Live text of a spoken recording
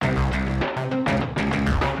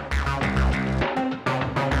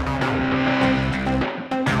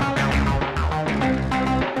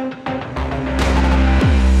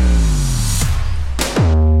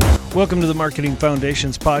Welcome to the Marketing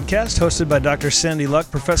Foundations podcast, hosted by Dr. Sandy Luck,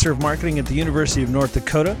 professor of marketing at the University of North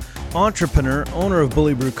Dakota, entrepreneur, owner of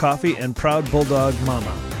Bully Brew Coffee, and proud Bulldog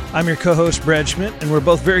Mama. I'm your co-host, Brad Schmidt, and we're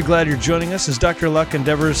both very glad you're joining us as Dr. Luck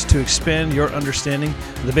endeavors to expand your understanding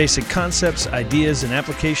of the basic concepts, ideas, and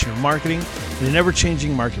application of marketing in an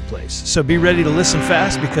ever-changing marketplace. So be ready to listen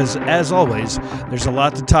fast because, as always, there's a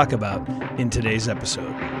lot to talk about in today's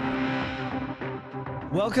episode.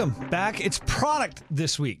 Welcome back. It's product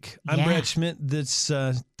this week. I'm Brad Schmidt. That's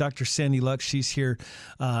Dr. Sandy Luck. She's here.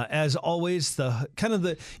 As always,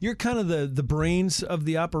 you're kind of the brains of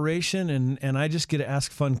the operation, and I just get to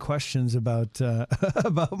ask fun questions about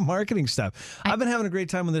about marketing stuff. I've been having a great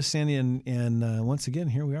time with this, Sandy, and once again,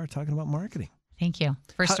 here we are talking about marketing. Thank you.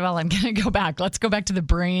 First of all, I'm going to go back. Let's go back to the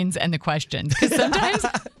brains and the questions, because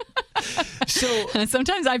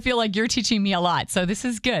sometimes I feel like you're teaching me a lot. So this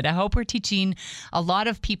is good. I hope we're teaching a lot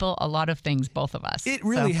of people a lot of things, both of us. It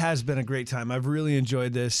really has been a great time. I've really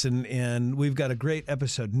enjoyed this, and we've got a great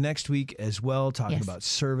episode next week as well, talking about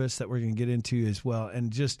service that we're going to get into as well. And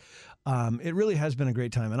just it really has been a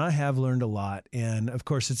great time, and I have learned a lot. And of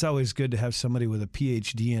course, it's always good to have somebody with a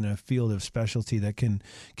PhD in a field of specialty that can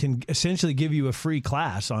essentially give you a free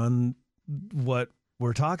class on what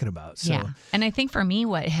we're talking about. So. Yeah. And I think for me,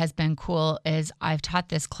 what has been cool is I've taught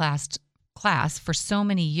this class for so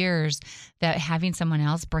many years that having someone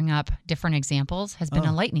else bring up different examples has been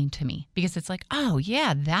enlightening to me, because it's like, oh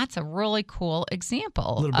yeah, that's a really cool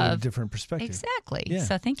example. A little bit of a different perspective. Exactly. Yeah.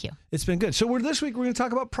 So thank you. It's been good. So this week we're going to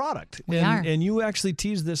talk about product. We are. And you actually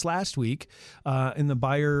teased this last week in the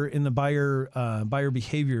buyer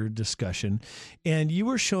behavior discussion, and you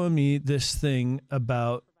were showing me this thing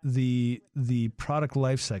about the product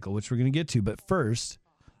life cycle, which we're going to get to. But first,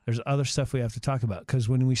 there's other stuff we have to talk about, because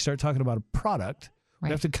when we start talking about a product, we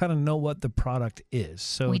have to kind of know what the product is.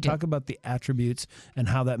 So talk about the attributes and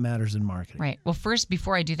how that matters in marketing. Right. Well, first,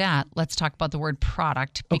 before I do that, let's talk about the word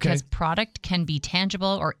product, because product can be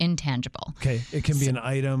tangible or intangible. Okay. It can be an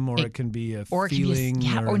item, or it can be a feeling,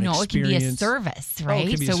 or an experience. It can be a service, right?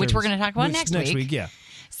 Which we're going to talk about next week. Yeah.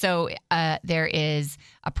 So there is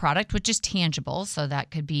a product which is tangible. So that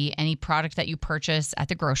could be any product that you purchase at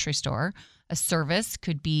the grocery store. A service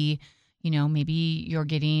could be, maybe you're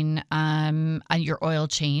getting your oil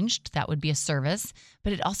changed. That would be a service.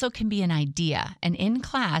 But it also can be an idea. And in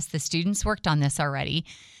class, the students worked on this already.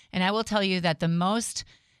 And I will tell you that the most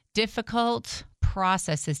difficult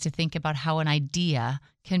process is to think about how an idea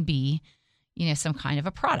can be, some kind of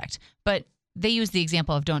a product. But they use the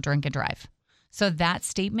example of don't drink and drive. So that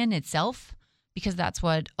statement itself, because that's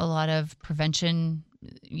what a lot of prevention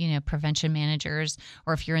managers,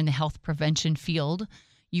 or if you're in the health prevention field,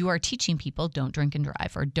 you are teaching people don't drink and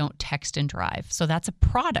drive, or don't text and drive. So that's a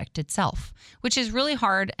product itself, which is really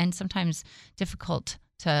hard and sometimes difficult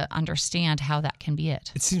to understand how that can be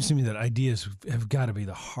it. It seems to me that ideas have got to be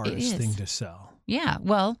the hardest thing to sell. Yeah,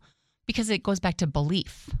 well, because it goes back to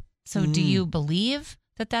belief. So do you believe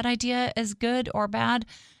that idea is good or bad?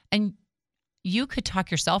 And you could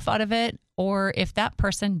talk yourself out of it, or if that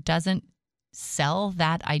person doesn't sell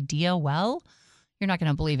that idea well, you're not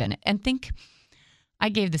going to believe in it. And I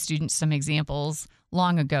gave the students some examples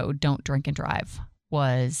long ago. Don't drink and drive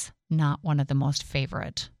was not one of the most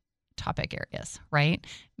favorite topic areas, right?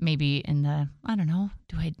 Maybe in the, I don't know,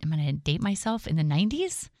 am I going to date myself, in the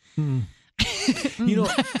 90s?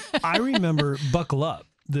 I remember Buckle Up.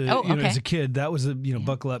 As a kid, that was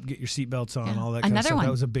buckle up, get your seatbelts on, all that kind of stuff.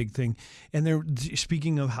 That was a big thing. And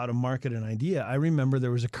speaking of how to market an idea, I remember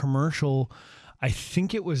there was a commercial, I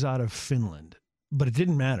think it was out of Finland, but it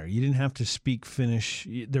didn't matter. You didn't have to speak Finnish.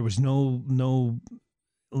 There was no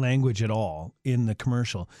language at all in the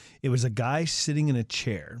commercial. It was a guy sitting in a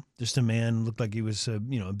chair, just a man, looked like he was a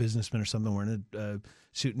businessman or something, wearing a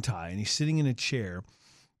suit and tie, and he's sitting in a chair,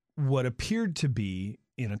 what appeared to be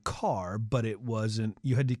in a car, but it wasn't.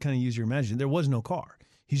 You had to kind of use your imagination. There was no car.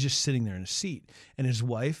 He's just sitting there in a seat, and his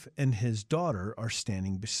wife and his daughter are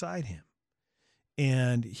standing beside him,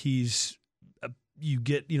 and he's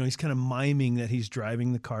kind of miming that he's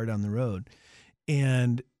driving the car down the road,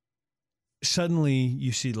 and suddenly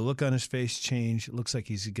you see the look on his face change. It looks like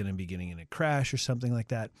he's going to be getting in a crash or something like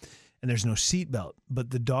that, and there's no seatbelt.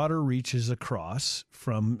 But the daughter reaches across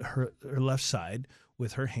from her left side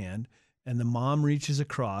with her hand, and the mom reaches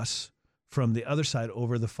across from the other side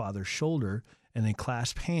over the father's shoulder, and they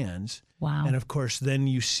clasp hands. Wow. And of course, then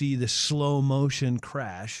you see the slow motion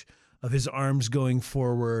crash of his arms going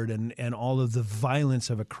forward and all of the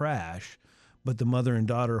violence of a crash. But the mother and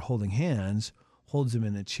daughter holding hands holds him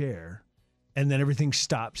in a chair. And then everything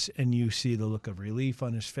stops, and you see the look of relief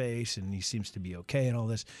on his face, and he seems to be okay and all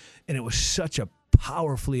this. And it was such a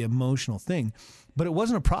powerfully emotional thing. But it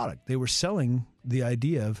wasn't a product. They were selling the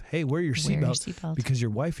idea of, hey, wear your seatbelt because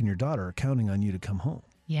your wife and your daughter are counting on you to come home.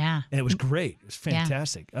 Yeah. And it was great. It was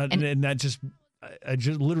fantastic. Yeah. And that I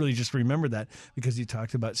just literally just remembered that because you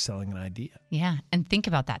talked about selling an idea. Yeah. And think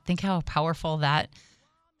about that. Think how powerful that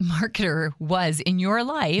marketer was in your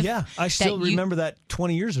life. Yeah. I still remember that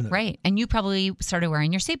 20 years ago. Right. And you probably started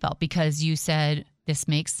wearing your seatbelt because you said, this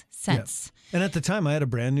makes sense. Yeah. And at the time, I had a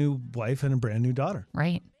brand new wife and a brand new daughter.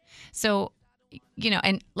 Right. So,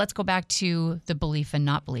 and let's go back to the belief and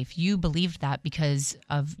not belief. You believed that because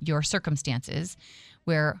of your circumstances,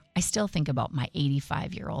 where I still think about my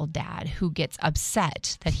 85-year-old dad who gets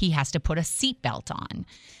upset that he has to put a seatbelt on.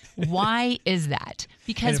 Why is that?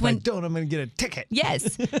 Because if I don't, I'm going to get a ticket.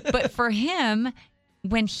 Yes. But for him,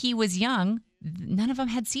 when he was young, none of them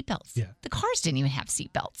had seatbelts. Yeah. The cars didn't even have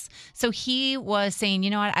seatbelts. So he was saying, you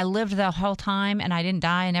know what? I lived the whole time and I didn't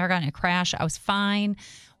die. I never got in a crash. I was fine.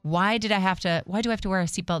 Why do I have to wear a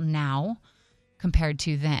seatbelt now compared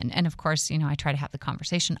to then? And of course, I try to have the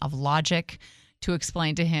conversation of logic to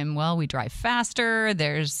explain to him, well, we drive faster,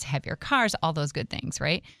 there's heavier cars, all those good things,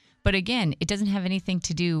 right? But again, it doesn't have anything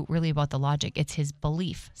to do really about the logic. It's his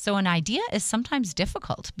belief. So an idea is sometimes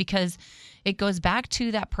difficult because it goes back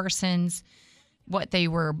to that person's, what they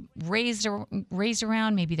were raised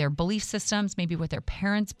around, maybe their belief systems, maybe what their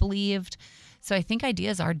parents believed. So I think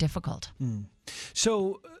ideas are difficult.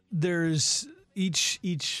 So there's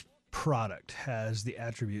each product has the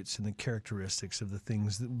attributes and the characteristics of the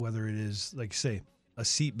things that, whether it is, like say, a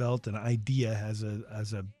seatbelt, an idea has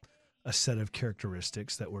a set of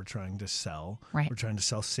characteristics that we're trying to sell. Right. We're trying to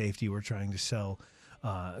sell safety. We're trying to sell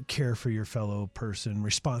care for your fellow person,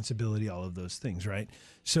 responsibility, all of those things, right?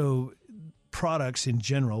 So products in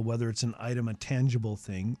general, whether it's an item, a tangible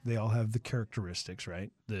thing, they all have the characteristics,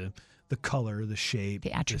 right? The color, the shape,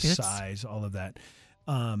 the attributes, the size, all of that.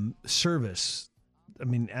 Service,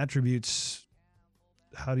 attributes,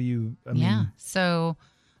 how do you, So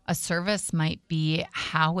a service might be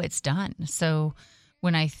how it's done. So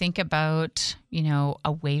when I think about,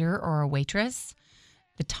 a waiter or a waitress,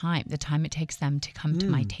 the time it takes them to come to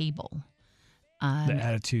my table. The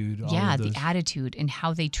attitude. The attitude and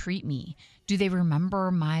how they treat me. Do they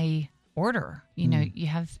remember my order? You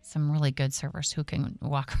have some really good servers who can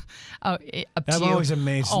walk up to you. I'm always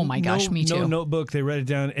amazed. Oh my gosh, me too. No notebook, they write it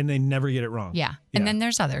down and they never get it wrong. Yeah. And then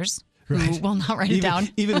there's others who will not write it down.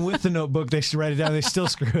 Even with the notebook, they write it down, they still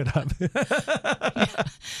screw it up. Yeah.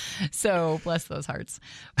 So bless those hearts.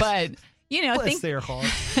 But bless their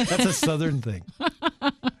hearts. That's a Southern thing.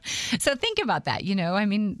 So think about that.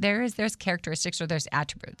 There's characteristics or there's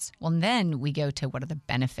attributes. Well, then we go to what are the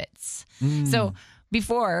benefits. So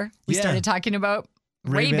before we started talking about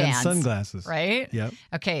Ray-Bans sunglasses, right? Yep.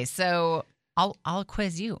 Okay, so I'll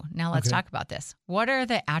quiz you. Now let's talk about this. What are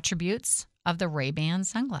the attributes of the Ray-Ban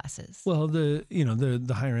sunglasses? Well,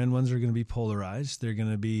 the higher end ones are going to be polarized. They're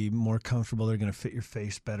going to be more comfortable. They're going to fit your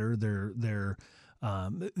face better. They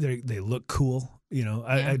look cool.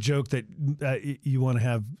 I joke that you want to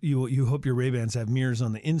have you hope your Ray-Bans have mirrors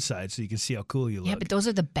on the inside so you can see how cool you look. Yeah, but those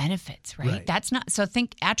are the benefits, right? That's not so.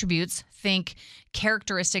 Think attributes. Think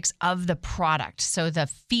characteristics of the product. So the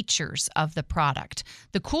features of the product.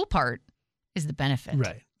 The cool part is the benefit.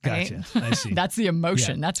 Right. Gotcha. Right? I see. That's the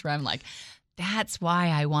emotion. Yeah. That's where I'm like, that's why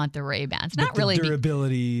I want the Ray-Bans. Not really the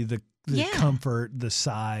durability, the comfort, the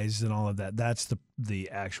size, and all of that. That's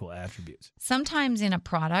the actual attributes. Sometimes in a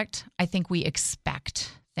product, I think we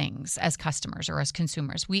expect things as customers or as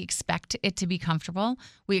consumers. We expect it to be comfortable.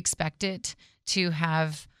 We expect it to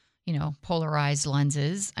have, polarized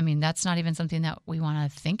lenses. That's not even something that we want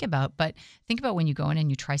to think about. But think about when you go in and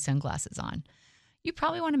you try sunglasses on. You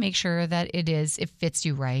probably want to make sure that it fits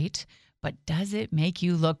you right. But does it make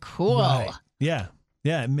you look cool? Right. Yeah.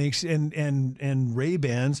 Yeah, it makes and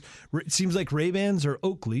Ray-Bans. It seems like Ray-Bans or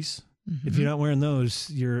Oakleys. Mm-hmm. If you're not wearing those,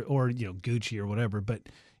 you're Gucci or whatever, but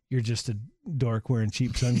you're just a dork wearing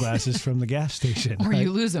cheap sunglasses from the gas station. Or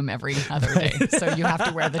you lose them every other day, so you have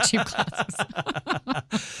to wear the cheap glasses.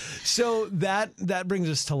 So that brings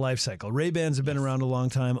us to life cycle. Ray-Bans have been around a long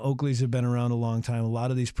time. Oakleys have been around a long time. A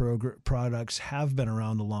lot of these products have been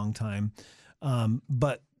around a long time,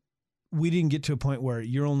 but we didn't get to a point where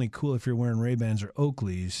you're only cool if you're wearing Ray-Bans or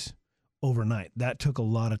Oakleys overnight. That took a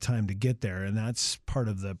lot of time to get there, and that's part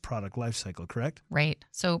of the product life cycle, correct? Right.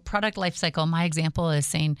 So product life cycle, my example is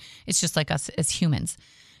saying it's just like us as humans.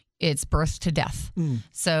 It's birth to death.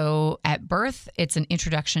 So at birth, it's an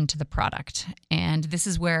introduction to the product. And this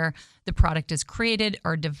is where the product is created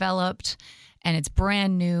or developed, and it's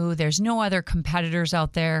brand new. There's no other competitors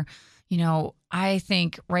out there. I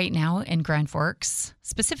think right now in Grand Forks,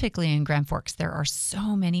 specifically in Grand Forks, there are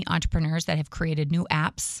so many entrepreneurs that have created new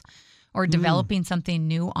apps or developing something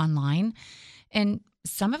new online. And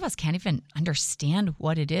some of us can't even understand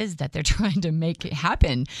what it is that they're trying to make it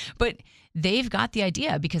happen. But they've got the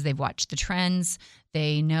idea because they've watched the trends.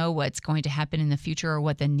 They know what's going to happen in the future or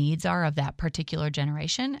what the needs are of that particular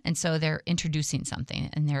generation. And so they're introducing something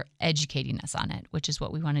and they're educating us on it, which is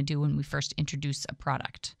what we want to do when we first introduce a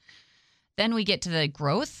product. Then we get to the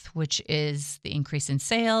growth, which is the increase in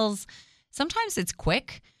sales. Sometimes it's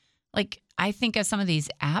quick. Like I think of some of these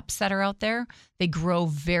apps that are out there, they grow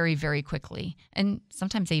very, very quickly. And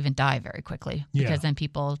sometimes they even die very quickly because then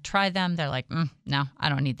people try them. They're like, no, I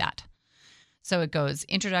don't need that. So it goes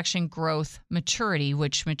introduction, growth, maturity,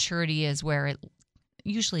 which maturity is where it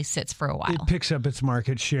usually sits for a while. It picks up its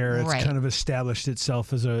market share. It's kind of established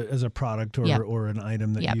itself as a product or an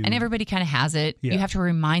item that you... And everybody kind of has it. You have to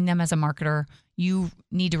remind them as a marketer, you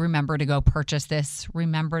need to remember to go purchase this.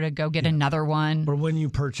 Remember to go get another one. Or when you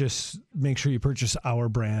purchase, make sure you purchase our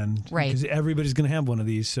brand. Right. Because everybody's going to have one of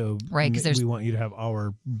these. So we want you to have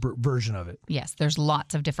our version of it. Yes. There's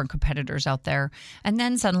lots of different competitors out there. And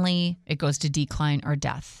then suddenly it goes to decline or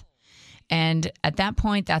death. And at that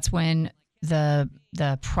point, that's when the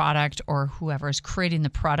product or whoever is creating the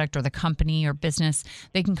product or the company or business,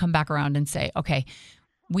 they can come back around and say, okay,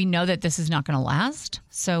 we know that this is not going to last.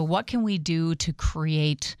 So what can we do to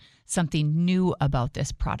create something new about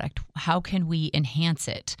this product? How can we enhance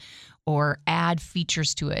it or add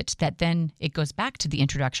features to it that then it goes back to the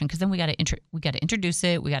introduction? Because then we got to introduce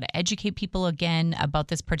it. We got to educate people again about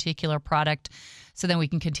this particular product. So then we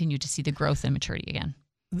can continue to see the growth and maturity again.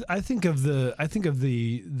 I think of the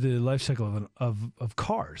life cycle of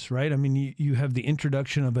cars, right? I mean, you have the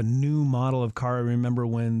introduction of a new model of car. I remember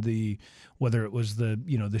when whether it was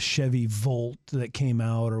the Chevy Volt that came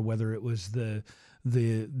out, or whether it was the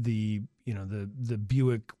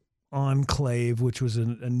Buick Enclave, which was a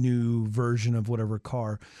new version of whatever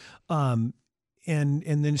car. And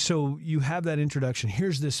then so you have that introduction.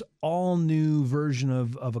 Here's this all new version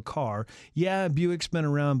of a car. Yeah, Buick's been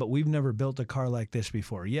around, but we've never built a car like this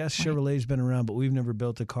before. Yes, Chevrolet's been around, but we've never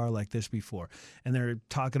built a car like this before. And they're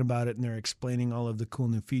talking about it and they're explaining all of the cool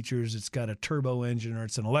new features. It's got a turbo engine or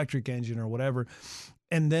it's an electric engine or whatever.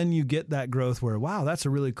 And then you get that growth where, wow, that's a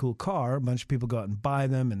really cool car. A bunch of people go out and buy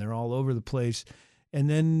them and they're all over the place. And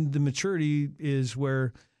then the maturity is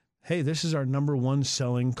where, hey, this is our number one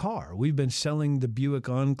selling car. We've been selling the Buick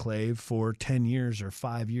Enclave for 10 years or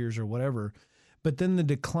 5 years or whatever. But then the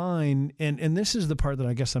decline, and this is the part that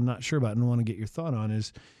I guess I'm not sure about and I want to get your thought on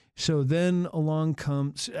is, so then along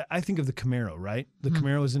comes, I think of the Camaro, right? The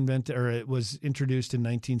Camaro was invented, or it was introduced in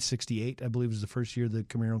 1968, I believe was the first year the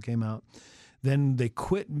Camaro came out. Then they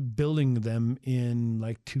quit building them in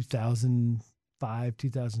like 2005,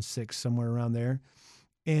 2006, somewhere around there.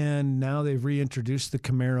 And now they've reintroduced the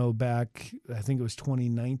Camaro back, I think it was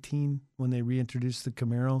 2019 when they reintroduced the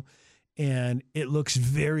Camaro. And it looks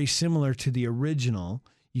very similar to the original.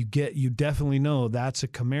 You definitely know that's a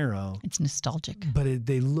Camaro. It's nostalgic. But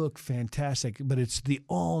they look fantastic. But it's the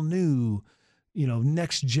all new,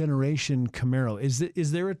 next generation Camaro.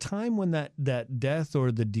 Is there a time when that death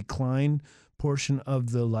or the decline portion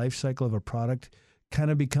of the life cycle of a product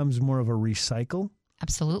kind of becomes more of a recycle?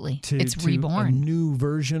 Absolutely. It's reborn. A new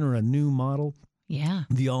version or a new model. Yeah.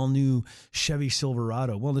 The all-new Chevy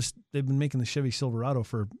Silverado. Well, they've been making the Chevy Silverado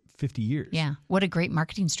for 50 years. Yeah. What a great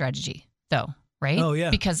marketing strategy, though, right? Oh, yeah.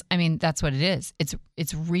 Because, I mean, that's what it is. It's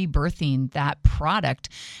rebirthing that product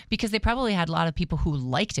because they probably had a lot of people who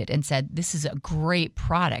liked it and said, this is a great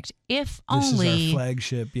product. This is our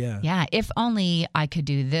flagship, yeah. Yeah. If only I could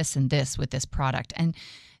do this and this with this product. And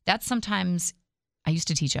that's sometimes, I used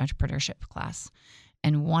to teach entrepreneurship class.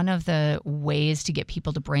 And one of the ways to get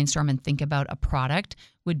people to brainstorm and think about a product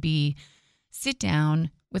would be sit down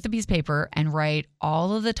with a piece of paper and write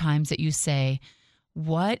all of the times that you say,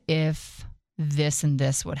 what if this and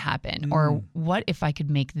this would happen? Or what if I could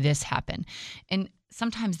make this happen? And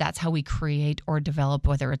sometimes that's how we create or develop,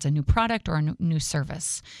 whether it's a new product or a new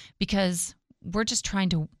service, because we're just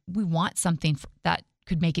we want something that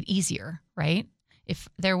could make it easier, right? If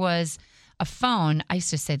there was a phone, I used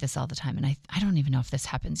to say this all the time, and I don't even know if this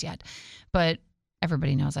happens yet, but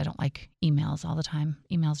everybody knows I don't like emails all the time.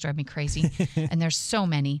 Emails drive me crazy, and there's so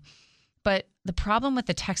many. But the problem with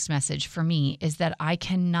the text message for me is that I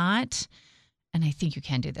cannot, and I think you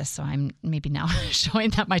can do this, so I'm maybe now showing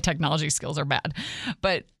that my technology skills are bad,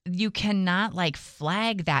 but you cannot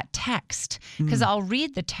flag that text because I'll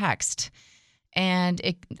read the text And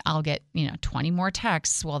I'll get, 20 more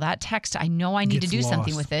texts. Well, that text, I know I need to do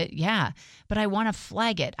something with it. Yeah. But I want to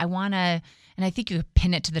flag it. And I think you could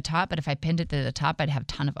pin it to the top. But if I pinned it to the top, I'd have a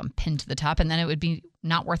ton of them pinned to the top. And then it would be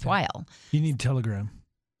not worthwhile. You need Telegram.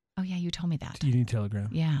 Oh, yeah. You told me that. You need Telegram.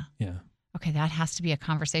 Yeah. Yeah. Okay. That has to be a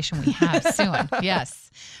conversation we have soon.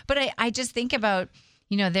 Yes. But I just think about,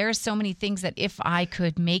 there are so many things that if I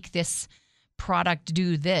could make this product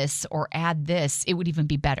do this or add this, it would even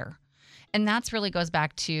be better. And that's really goes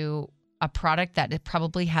back to a product that it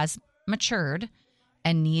probably has matured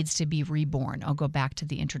and needs to be reborn. I'll go back to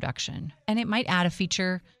the introduction. And it might add a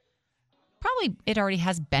feature. Probably it already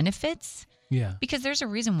has benefits. Yeah. Because there's a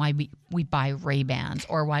reason why we buy Ray-Bans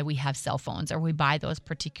or why we have cell phones or we buy those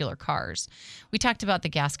particular cars. We talked about the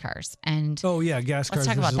gas cars and gas cars. Let's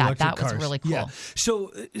talk about that. That was really cool. Yeah.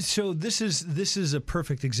 So this is a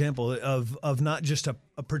perfect example of not just a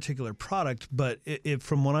particular product, but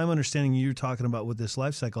from what I'm understanding, you're talking about with this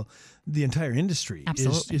life cycle, the entire industry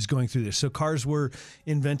is going through this. So cars were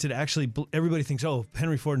invented. Actually, everybody thinks,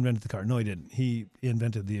 Henry Ford invented the car. No, he didn't. He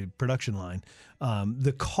invented the production line.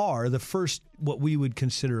 The car, the first what we would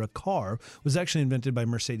consider a car, was actually invented by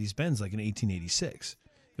Mercedes-Benz, like in 1886.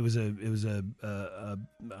 It was a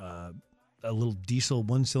little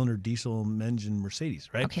one-cylinder diesel engine Mercedes,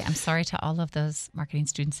 right? Okay, I'm sorry to all of those marketing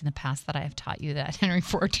students in the past that I have taught you that Henry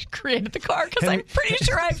Ford created the car, because I'm pretty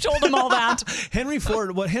sure I've told them all that.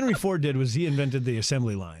 What Henry Ford did was he invented the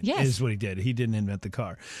assembly line. Yes. Is what he did. He didn't invent the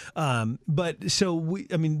car. But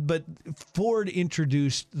Ford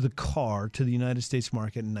introduced the car to the United States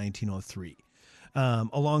market in 1903.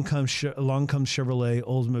 Along comes Chevrolet,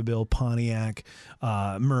 Oldsmobile, Pontiac,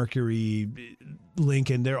 Mercury,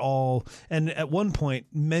 Lincoln. They're all, and at one point,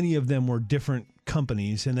 many of them were different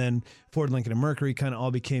companies. And then Ford, Lincoln, and Mercury kind of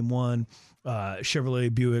all became one.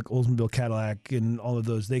 Chevrolet, Buick, Oldsmobile, Cadillac, and all of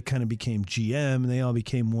those, they kind of became GM, and they all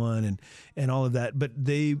became one, and all of that. But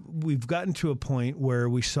we've gotten to a point where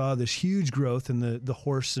we saw this huge growth, and the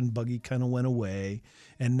horse and buggy kind of went away.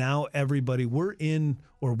 And now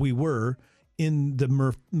we were in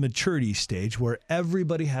the maturity stage where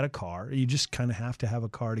everybody had a car. You just kind of have to have a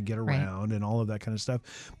car to get around and all of that kind of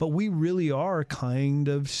stuff. But we really are kind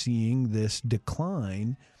of seeing this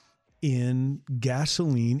decline in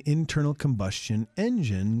gasoline internal combustion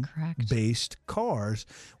engine based cars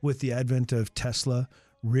with the advent of Tesla,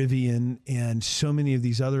 Rivian, and so many of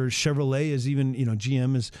these other. Chevrolet is even,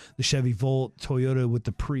 GM is the Chevy Volt, Toyota with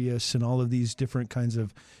the Prius, and all of these different kinds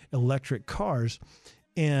of electric cars.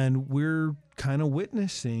 And we're kind of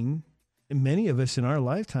witnessing, many of us in our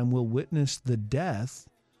lifetime will witness the death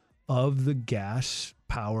of the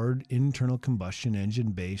gas-powered internal combustion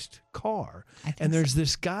engine-based car. And there's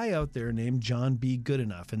this guy out there named John B.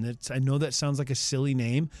 Goodenough. And I know that sounds like a silly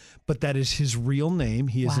name, but that is his real name.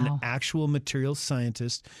 He is an actual materials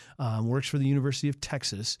scientist, works for the University of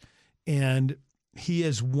Texas. And he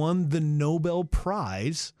has won the Nobel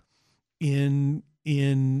Prize in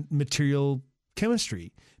material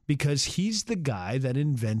chemistry because he's the guy that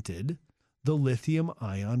invented the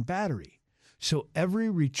lithium-ion battery. So every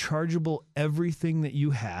rechargeable everything that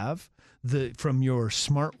you have, from your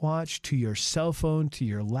smartwatch to your cell phone to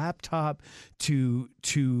your laptop to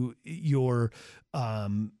your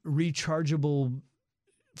rechargeable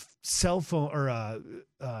cell phone or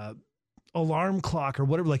alarm clock or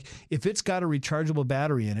whatever, like if it's got a rechargeable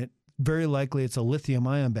battery in it, very likely it's a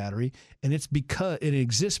lithium-ion battery, and it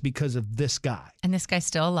exists because of this guy. And this guy's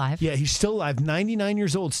still alive. Yeah, he's still alive, 99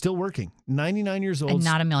 years old, still working. 99 years old. And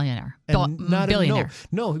not a millionaire. Billionaire.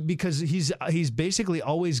 No, because he's basically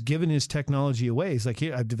always given his technology away. He's like,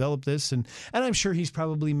 here, I've developed this, and I'm sure he's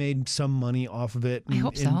probably made some money off of it. I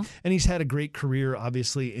hope so. And he's had a great career,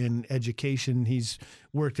 obviously, in education. He's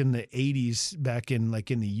worked in the 80s back in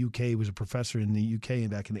the UK. He was a professor in the UK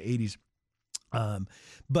back in the 80s.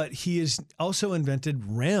 But he has also invented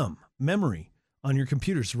RAM, memory on your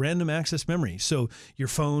computers, random access memory. So your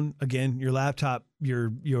phone, again, your laptop,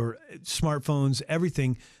 your smartphones,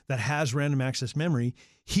 everything that has random access memory,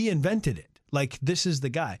 he invented it. Like, this is the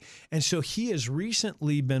guy. And so he has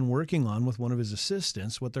recently been working on, with one of his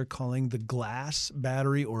assistants, what they're calling the glass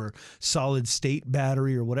battery or solid state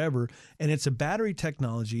battery or whatever. And it's a battery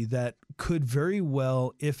technology that could very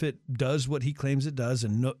well, if it does what he claims it does,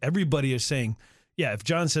 and everybody is saying, yeah, if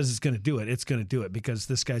John says it's going to do it, it's going to do it, because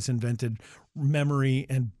this guy's invented memory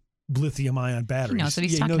and lithium-ion batteries. He knows what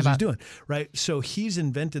he's talking about. What he's doing, right? So he's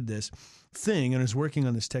invented this thing and is working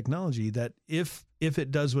on this technology that if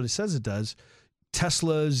it does what it says it does,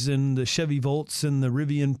 Teslas and the Chevy Volts and the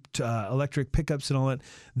Rivian electric pickups and all that,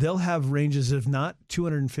 they'll have ranges of not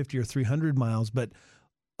 250 or 300 miles, but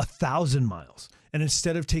 1,000 miles. And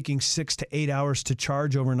instead of taking 6 to 8 hours to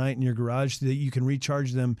charge overnight in your garage, that you can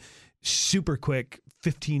recharge them super quick,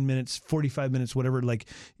 15 minutes, 45 minutes, whatever. Like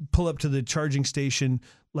pull up to the charging station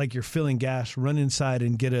like you're filling gas, run inside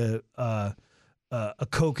and get a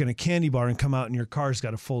Coke and a candy bar and come out and your car's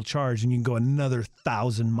got a full charge and you can go another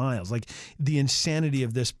 1,000 miles. Like the insanity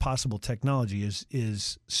of this possible technology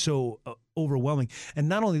is so overwhelming. And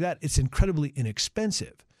not only that, it's incredibly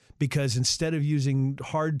inexpensive. Because instead of using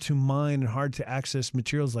hard to mine and hard to access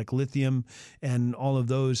materials like lithium and all of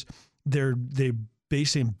those, they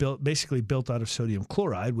basically built out of sodium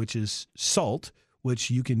chloride, which is salt,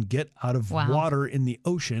 which you can get out of water in the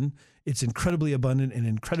ocean. It's incredibly abundant and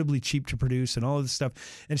incredibly cheap to produce and all of this stuff.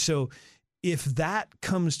 And so if that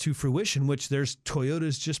comes to fruition, which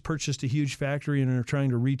Toyota's just purchased a huge factory and are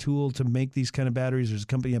trying to retool to make these kind of batteries. There's a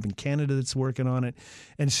company up in Canada that's working on it.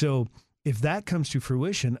 And so if that comes to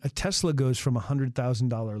fruition, a Tesla goes from a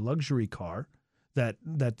 $100,000 luxury car that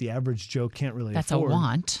the average Joe can't really afford. That's a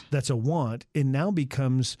want. That's a want. It now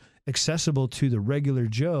becomes accessible to the regular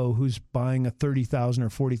Joe who's buying a $30,000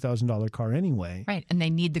 or $40,000 car anyway. Right, and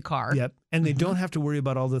they need the car. Yep, and they don't have to worry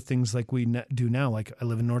about all the things like we do now. Like I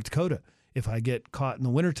live in North Dakota. If I get caught in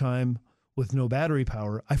the wintertime with no battery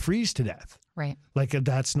power, I freeze to death. Right. Like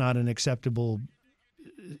that's not an acceptable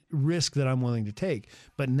risk that I'm willing to take.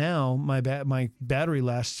 But now my battery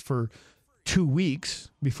lasts for 2 weeks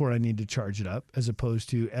before I need to charge it up, as opposed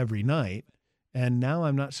to every night. And now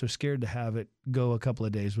I'm not so scared to have it go a couple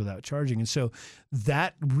of days without charging. And so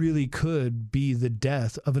that really could be the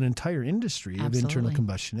death of an entire industry of internal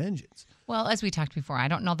combustion engines. Well, as we talked before, I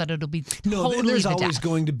don't know that it'll be totally there's the always death.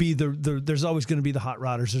 going to be there's always going to be the hot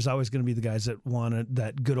rodders. There's always going to be the guys that want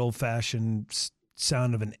that good old fashioned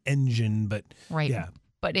sound of an engine. But right. Yeah.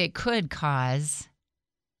 But it could cause,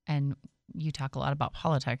 and you talk a lot about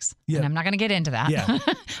politics, and I'm not going to get into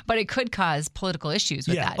that, but it could cause political issues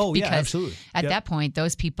with that. Oh, because yeah, absolutely. At that point,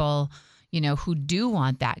 those people, who do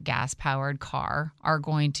want that gas-powered car are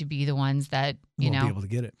going to be the ones that, won't be able to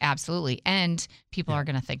get it. Absolutely. And people are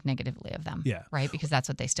going to think negatively of them, right? Because that's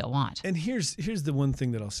what they still want. And here's the one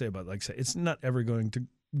thing that I'll say about, like I say, it's not ever going to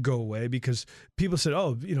go away, because people said,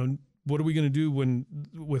 what are we going to do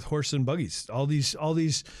with horse and buggies? All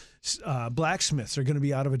these blacksmiths are going to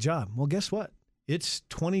be out of a job. Well, guess what? It's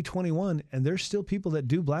 2021, and there's still people that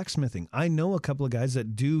do blacksmithing. I know a couple of guys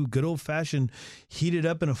that do good old-fashioned heat it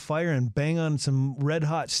up in a fire and bang on some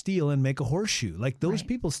red-hot steel and make a horseshoe. Like, those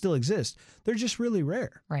people still exist. They're just really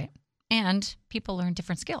rare. Right. And people learn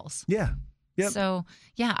different skills. Yeah. Yep. So,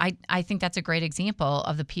 I think that's a great example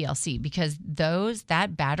of the PLC, because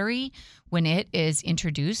that battery, when it is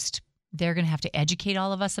introduced, they're going to have to educate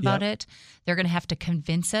all of us about it. They're going to have to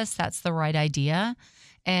convince us that's the right idea.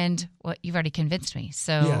 And you've already convinced me.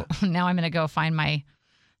 So now I'm going to go find my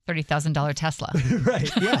 $30,000 Tesla.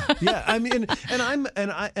 Right. Yeah. I mean,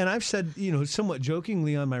 I've said, somewhat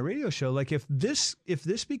jokingly on my radio show, like if this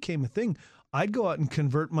became a thing, I'd go out and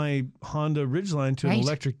convert my Honda Ridgeline to an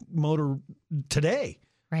electric motor today.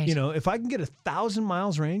 Right. If I can get 1,000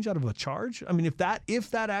 miles range out of a charge, I mean, if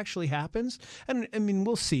that actually happens, and I mean,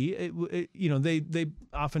 we'll see. They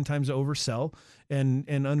oftentimes oversell and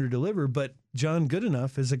underdeliver, but John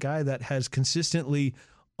Goodenough is a guy that has consistently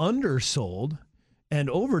undersold and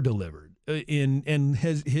overdelivered. And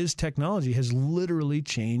his technology has literally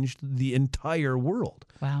changed the entire world.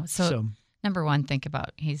 Wow. So number one, think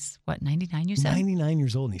about, he's 99, you said? 99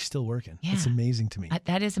 years old and he's still working. Yeah. It's amazing to me.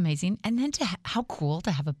 That is amazing. And then how cool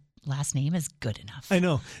to have a last name is Goodenough. I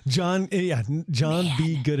know. John B.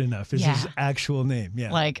 Goodenough is his actual name.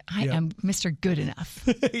 Yeah. Like, I am Mr.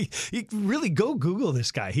 Goodenough. You really go Google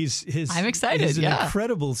this guy. I'm excited. It's an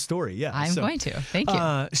incredible story. Yeah. I'm going to. Thank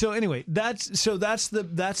you. So anyway, that's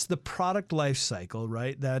the product life cycle,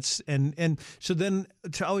 right? So then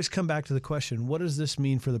to always come back to the question, what does this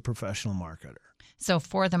mean for the professional marketer? So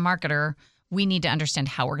for the marketer, we need to understand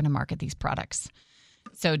how we're going to market these products.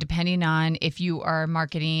 So depending on if you are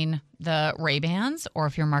marketing the Ray-Bans or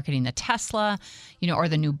if you're marketing the Tesla, or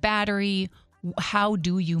the new battery, how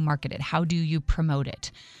do you market it? How do you promote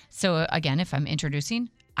it? So again, if I'm introducing,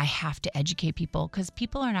 I have to educate people, because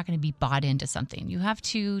people are not going to be bought into something. You have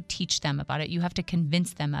to teach them about it. You have to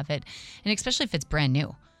convince them of it. And especially if it's brand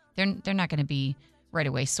new, they're not going to be right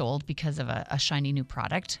away sold because of a shiny new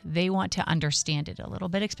product. They want to understand it a little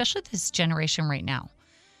bit, especially this generation right now.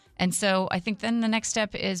 And so I think then the next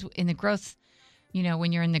step is in the growth,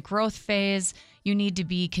 when you're in the growth phase, you need to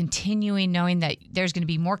be continuing knowing that there's going to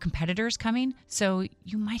be more competitors coming. So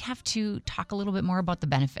you might have to talk a little bit more about the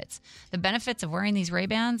benefits. The benefits of wearing these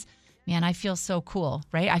Ray-Bans man, I feel so cool,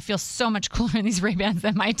 right? I feel so much cooler in these Ray-Bans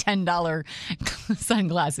than my $10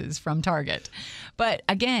 sunglasses from Target. But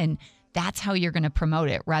again, that's how you're going to promote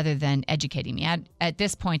it rather than educating me. At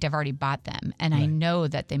this point, I've already bought them, and I know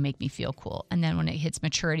that they make me feel cool. And then when it hits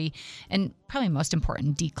maturity, and probably most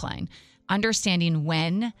important, decline, understanding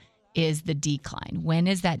when is the decline. When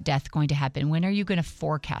is that death going to happen? When are you going to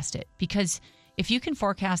forecast it? Because if you can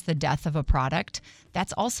forecast the death of a product,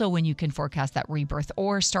 that's also when you can forecast that rebirth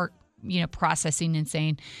or start processing and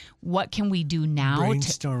saying, what can we do now?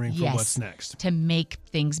 Brainstorming for what's next. To make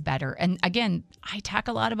things better. And again, I talk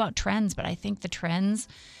a lot about trends, but I think the trends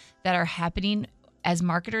that are happening as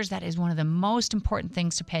marketers, that is one of the most important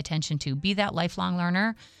things to pay attention to. Be that lifelong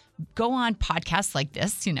learner. Go on podcasts like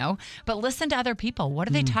this, but listen to other people. What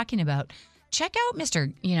are they talking about? Check out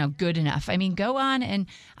Mr. Good Enough. I mean, go on and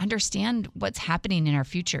understand what's happening in our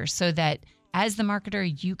future so that as the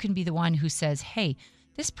marketer, you can be the one who says, hey,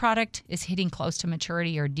 this product is hitting close to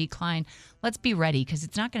maturity or decline. Let's be ready because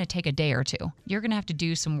it's not going to take a day or two. You're going to have to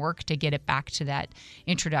do some work to get it back to that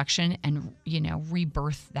introduction and,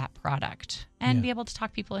 rebirth that product and be able to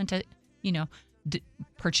talk people into,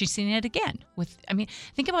 purchasing it again.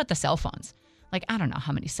 Think about the cell phones. Like, I don't know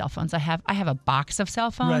how many cell phones I have. I have a box of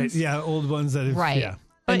cell phones. Right, yeah, old ones that have, right. Yeah.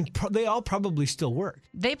 And they all probably still work.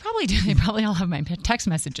 They probably do. They probably all have my text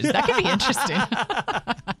messages. That could be interesting.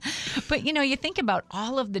 But, you think about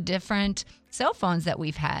all of the different cell phones that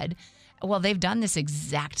we've had. Well, they've done this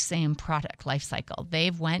exact same product life cycle.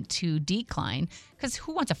 They've went to decline because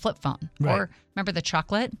who wants a flip phone? Right. Or remember the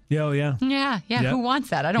chocolate? Oh, yeah. Yeah. Yep. Who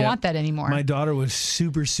wants that? I don't want that anymore. My daughter was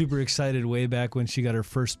super, super excited way back when she got her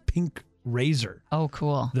first pink Razor. Oh,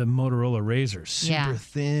 cool. The Motorola Razor. Super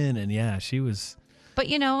thin. And she was... But,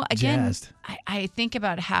 again, I think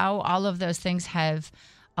about how all of those things have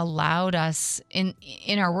allowed us in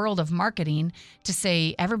our world of marketing to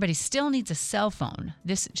say everybody still needs a cell phone.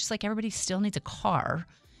 This just like everybody still needs a car.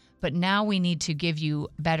 But now we need to give you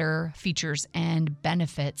better features and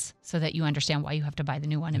benefits so that you understand why you have to buy the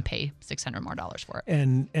new one and pay $600 more for it.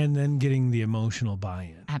 And then getting the emotional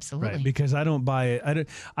buy-in. Absolutely. Right? Because I don't buy it.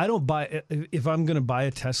 I don't buy it. If I'm going to buy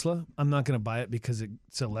a Tesla, I'm not going to buy it because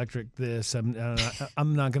it's electric.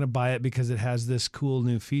 I'm not going to buy it because it has this cool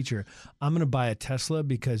new feature. I'm going to buy a Tesla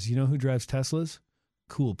because you know who drives Teslas?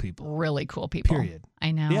 Cool people. Really cool people. Period.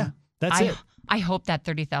 I know. Yeah. That's it. I hope that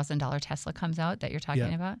 $30,000 Tesla comes out that you're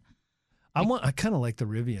talking about. I kind of like the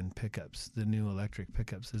Rivian pickups, the new electric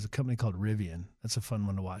pickups. There's a company called Rivian. That's a fun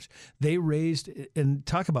one to watch. They raised, and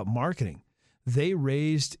talk about marketing, they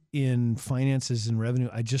raised in finances and revenue.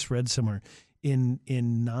 I just read somewhere, in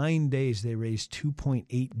 9 days, they raised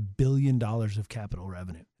 $2.8 billion of capital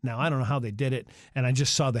revenue. Now, I don't know how they did it, and I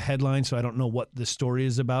just saw the headline, so I don't know what the story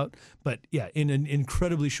is about. But yeah, in an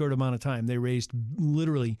incredibly short amount of time, they raised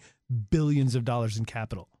literally billions of dollars in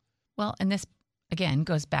capital. Well, and this again,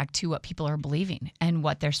 goes back to what people are believing and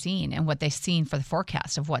what they're seeing and what they've seen for the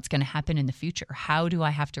forecast of what's going to happen in the future. How do I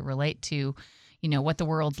have to relate to, what the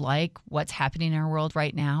world's like, what's happening in our world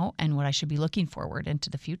right now, and what I should be looking forward into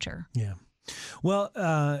the future? Yeah. Well,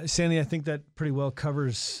 Sandy, I think that pretty well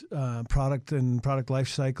covers product and product life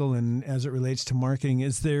cycle, and as it relates to marketing.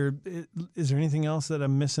 Is there anything else that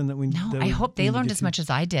I'm missing that we? No, I hope they learned as much as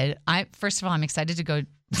I did. First of all, I'm excited to go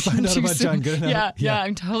find out about John Goodenough. Yeah,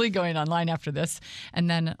 I'm totally going online after this, and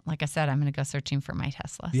then, like I said, I'm going to go searching for my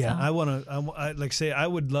Tesla. Yeah, so. I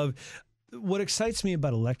would love. What excites me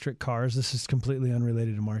about electric cars, this is completely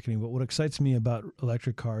unrelated to marketing, but what excites me about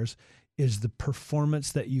electric cars is the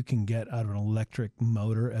performance that you can get out of an electric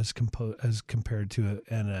motor as compared to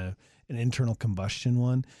an internal combustion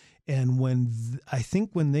one. And I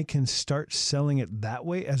think when they can start selling it that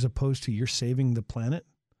way, as opposed to you're saving the planet,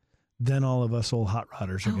 then all of us old hot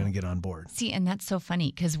rodders are going to get on board. See, and that's so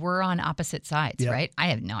funny because we're on opposite sides, right? I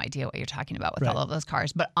have no idea what you're talking about with all of those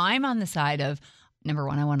cars, but I'm on the side of, number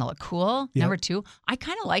one, I want to look cool. Yep. Number two, I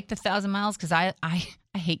kind of like the 1,000 miles because I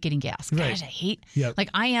hate getting gas. Gosh, I hate,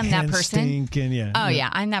 I am that person.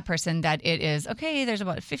 I'm that person that it is, okay, there's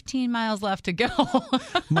about 15 miles left to go.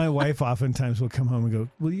 My wife oftentimes will come home and go,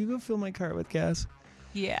 will you go fill my car with gas?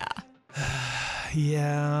 Yeah.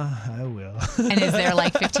 Yeah, I will. And is there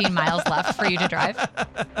like 15 miles left for you to drive?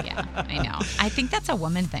 Yeah, I know. I think that's a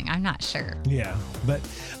woman thing. I'm not sure. Yeah, but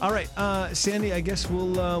all right, Sandy. I guess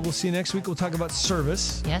we'll see you next week. We'll talk about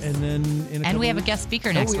service. Yes. And then we have a guest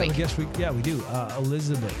speaker next week. We have a guest week. Yeah, we do.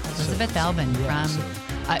 Elizabeth Elvin from.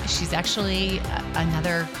 She's actually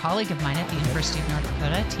another colleague of mine at the University of North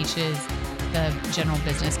Dakota. Teaches the general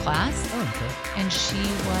business class. Oh, okay. And she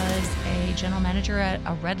was a general manager at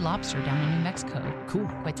a Red Lobster down in New Mexico. Cool.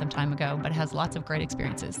 Quite some time ago, but has lots of great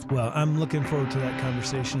experiences. Well, I'm looking forward to that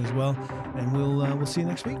conversation as well. And we'll see you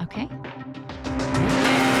next week. Okay.